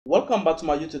Welcome back to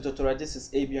my YouTube tutorial. This is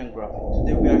ABN Graphic.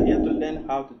 Today we are here to learn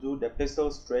how to do the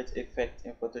pixel stretch effect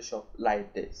in Photoshop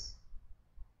like this.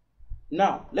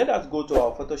 Now let us go to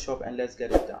our Photoshop and let's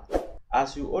get it done.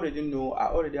 As you already know,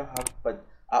 I already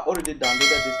downloaded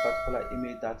this particular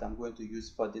image that I'm going to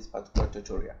use for this particular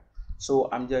tutorial. So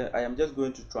I am just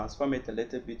going to transform it a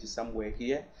little bit to somewhere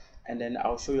here, and then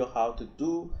I'll show you how to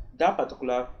do that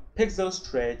particular pixel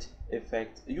stretch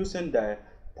effect using the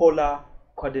polar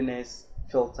coordinates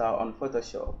filter on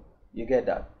Photoshop. You get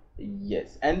that?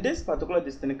 Yes. And this particular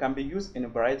thing can be used in a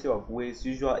variety of ways,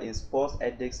 usual in sports,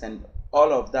 edits, and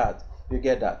all of that. You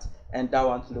get that? And that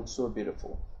one looks so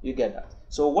beautiful. You get that?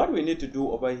 So what we need to do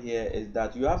over here is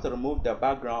that you have to remove the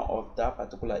background of that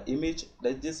particular image,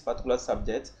 this particular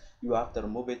subject. You have to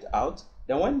remove it out.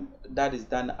 Then when that is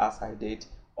done, as I did,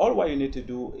 all what you need to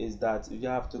do is that you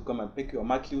have to come and pick your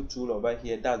Marque tool over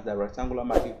here. That's the Rectangular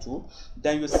Marque Tool.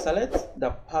 Then you select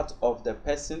the part of the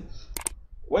person.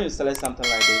 When you select something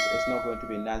like this, it's not going to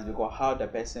be nice because how the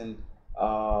person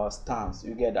stands.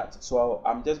 You get that? So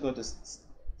I'm just going to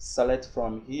select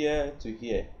from here to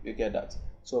here. You get that?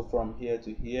 So from here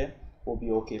to here will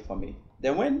be okay for me.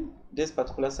 Then when this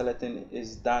particular selecting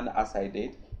is done as I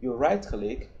did, you right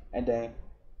click and then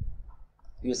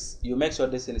you make sure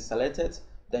this is selected.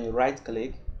 Then you right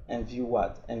click and view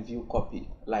what? And view copy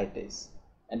like this.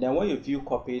 And then when you view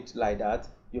copy it like that,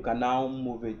 you can now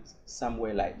move it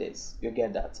somewhere like this. You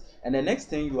get that? And the next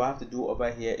thing you have to do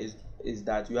over here is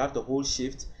that you have to hold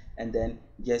shift and then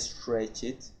just stretch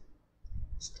it.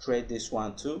 Stretch this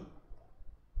one too,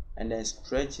 and then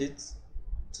stretch it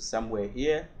to somewhere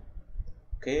here.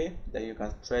 Okay, then you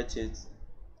can stretch it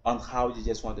on how you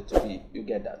just want it to be. You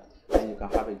get that? Then you can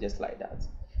have it just like that.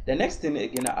 The next thing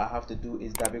again I have to do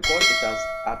is that because it has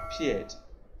appeared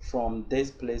from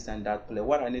this place and that place,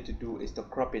 what I need to do is to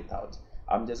crop it out.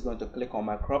 I'm just going to click on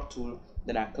my crop tool,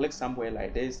 then I click somewhere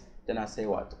like this, then I say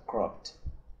what? Cropped.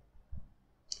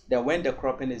 Then when the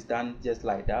cropping is done just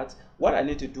like that, what I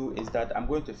need to do is that I'm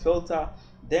going to filter,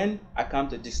 then I come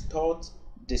to distort.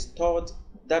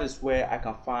 That is where I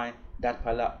can find that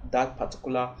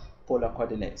particular polar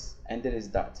coordinates, and there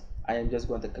is that. I am just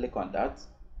going to click on that,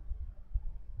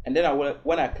 and then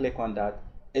when I click on that,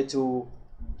 it will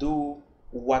do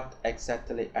what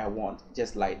exactly I want,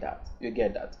 just like that. You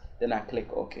get that? Then I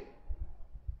click OK.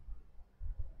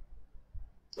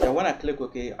 And when I click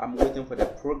OK, I'm waiting for the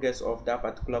progress of that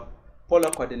particular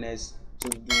polar coordinates to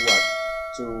do what?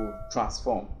 To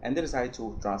transform. And this is how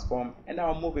to transform, and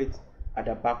I'll move it at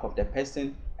the back of the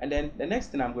person. And then the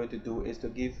next thing I'm going to do is to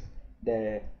give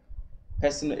the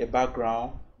person a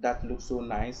background that looks so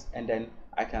nice, and then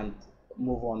I can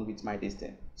move on with my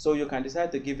distance. So you can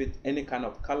decide to give it any kind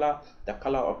of color, the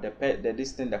color of the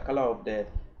distance, the color of the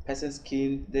person's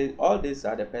skin. All these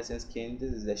are the person's skin.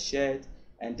 This is the shirt,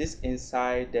 and this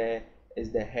inside there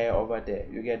is the hair over there.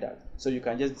 You get that? So you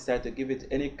can just decide to give it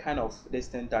any kind of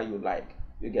distance that you like.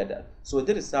 You get that? So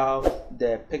this is how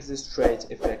the pixel stretch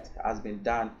effect has been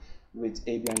done with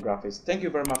ABN Graphics. Thank you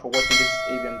very much for watching. This is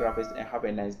ABN Graphics, and have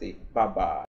a nice day. Bye bye.